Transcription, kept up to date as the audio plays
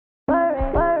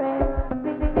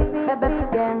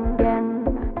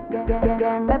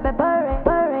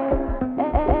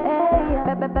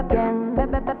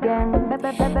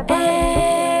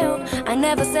I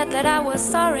never said that I was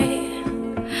sorry.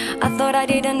 I thought I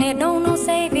didn't need no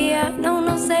savior,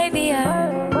 no savior.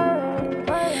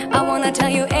 I wanna tell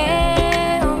you,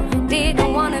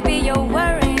 didn't wanna be your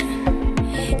worry.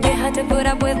 You had to put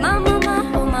up with my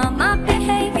mama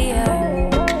behavior.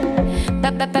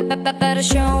 Better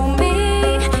show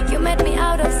me you met me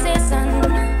out of season.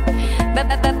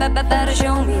 Better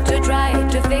show me to try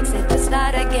to fix it, to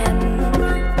start again.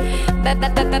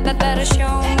 Better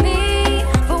show me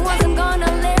for once I'm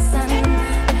gonna listen.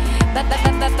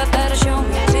 Better show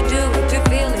me to do it, to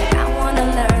feel it, I wanna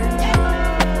learn.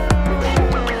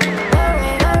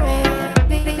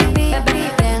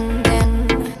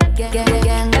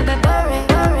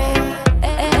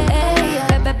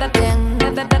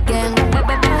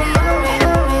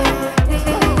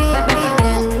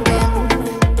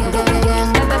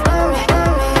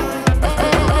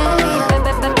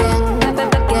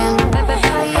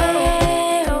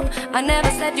 I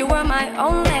never said you were my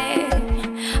only.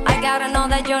 I gotta know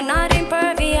that you're not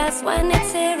impervious when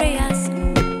it's serious.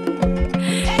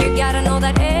 You gotta know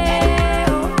that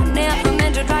never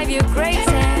meant to drive you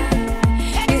crazy.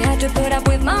 You had to put up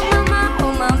with my mama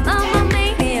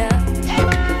mania.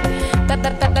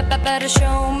 Better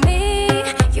show me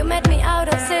you met me out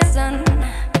of season.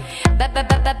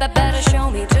 Better show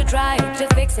me to try to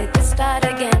fix it, to start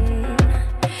again.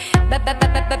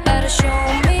 Better show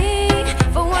me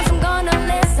for once I'm gonna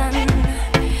listen.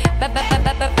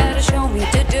 Better show me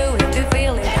to do it, to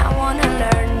feel it, I wanna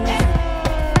learn.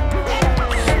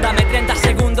 Dame 30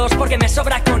 segundos porque me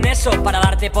sobra con eso, para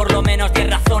darte por lo menos 10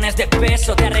 razones de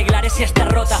peso. Te arreglaré si estás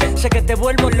rota, sé que te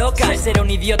vuelvo loca. Sé ser un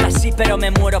idiota sí, pero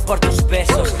me muero por tus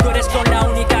besos. Tú eres con la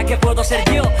única que puedo ser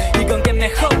yo, y con quien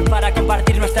mejor para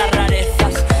compartir nuestras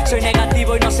rarezas. Soy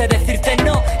negativo y no sé decirte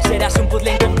no. Serás un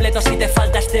puzzle incompleto si te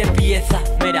falta esta pieza.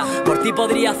 Mira, por ti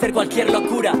podría hacer cualquier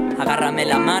locura. Agárrame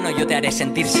la mano, yo te haré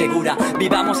sentir segura.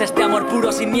 Vivamos este amor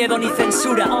puro sin miedo ni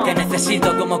censura. Te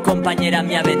necesito como compañera en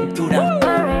mi aventura.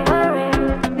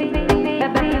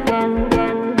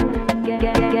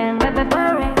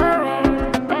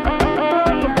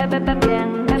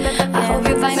 I hope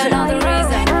you find another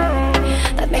reason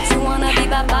that makes you wanna be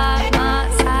by my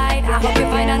side. I hope you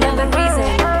find another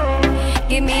reason.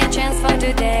 Give me a chance for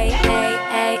today.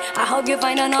 I hope you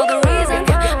find another reason,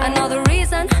 another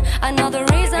reason, another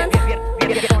reason.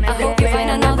 I hope you find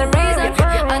another reason,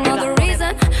 another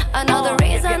reason, another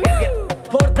reason.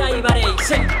 Porta y Varey,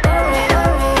 sí.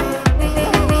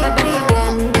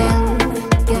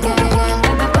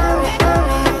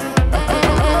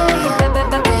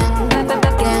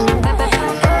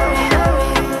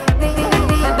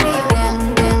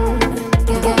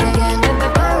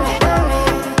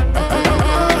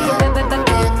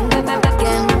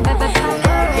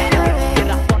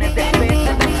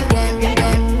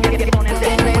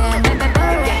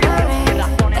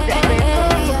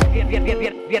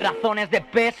 Razones de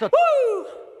peso.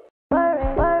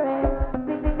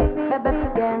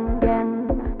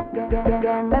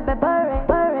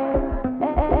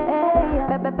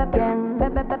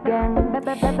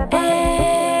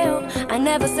 I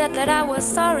never said that I was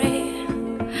sorry.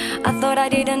 I thought I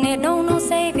didn't need no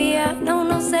savior,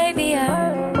 no savior.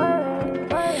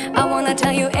 I wanna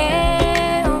tell you,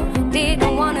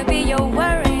 didn't wanna be your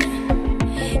worry.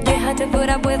 You had to put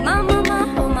up with my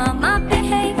mama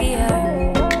behavior.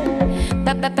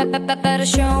 Better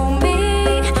show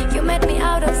me you met me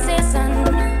out of season.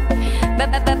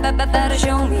 Better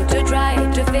show me to try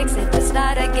to fix it, to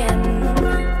start again.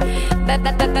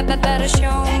 Better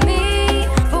show me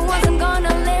for once I'm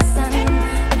gonna listen.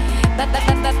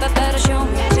 Better show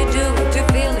me to do it, to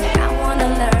feel it, I wanna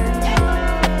learn.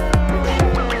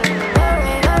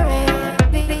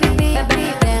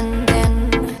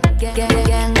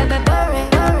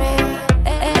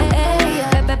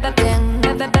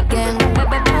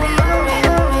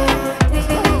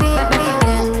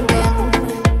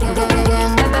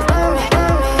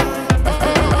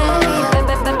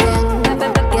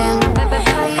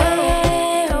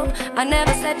 I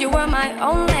never said you were my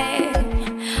only.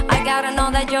 I gotta know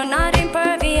that you're not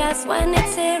impervious when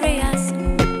it's serious.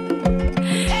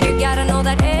 You gotta know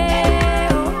that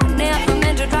never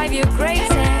meant to drive you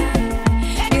crazy.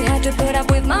 You had to put up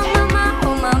with my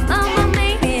mama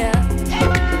mania.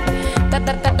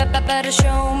 Better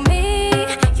show me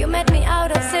you met me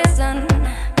out of season.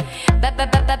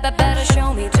 Better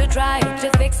show me to try to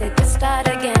fix it, to start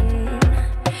again.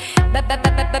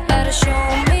 Better show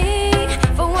me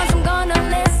for once I'm gonna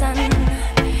listen.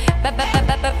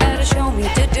 Better show me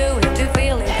to do it, to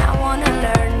feel it, I wanna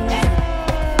learn.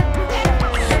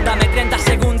 Dame 30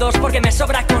 segundos porque me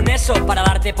sobra con eso. beso para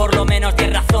darte por lo menos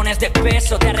 10 razones de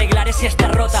peso. Te arreglaré si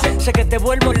estás rota, sé que te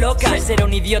vuelvo loca. Ser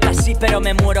un idiota sí, pero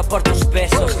me muero por tus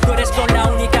besos. Tú eres con la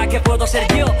única que puedo ser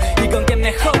yo, y con quien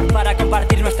mejor para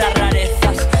compartir nuestras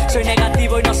rarezas. Soy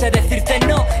negativo y no sé decirte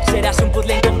no. Serás un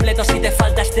puzzle incompleto si te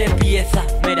falta esta pieza.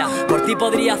 Mira, por ti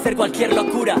podría hacer cualquier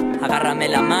locura. Agárrame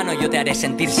la mano, yo te haré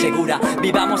sentir segura.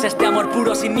 Vivamos este amor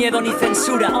puro sin miedo ni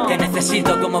censura. Te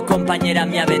necesito como compañera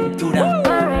mi aventura.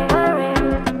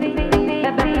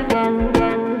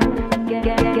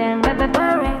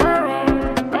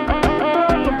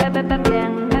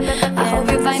 I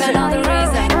hope you find another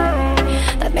reason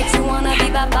that makes you wanna be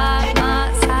by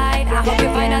my side. I hope you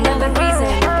find another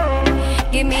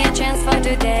reason. Give me a chance for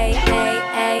today. Hey,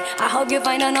 hey. I hope you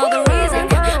find another reason,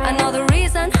 another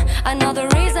reason, another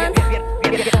reason.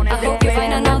 I hope you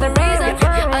find another reason,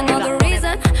 another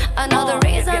reason, another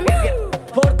reason.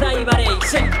 Porta y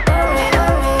Varese.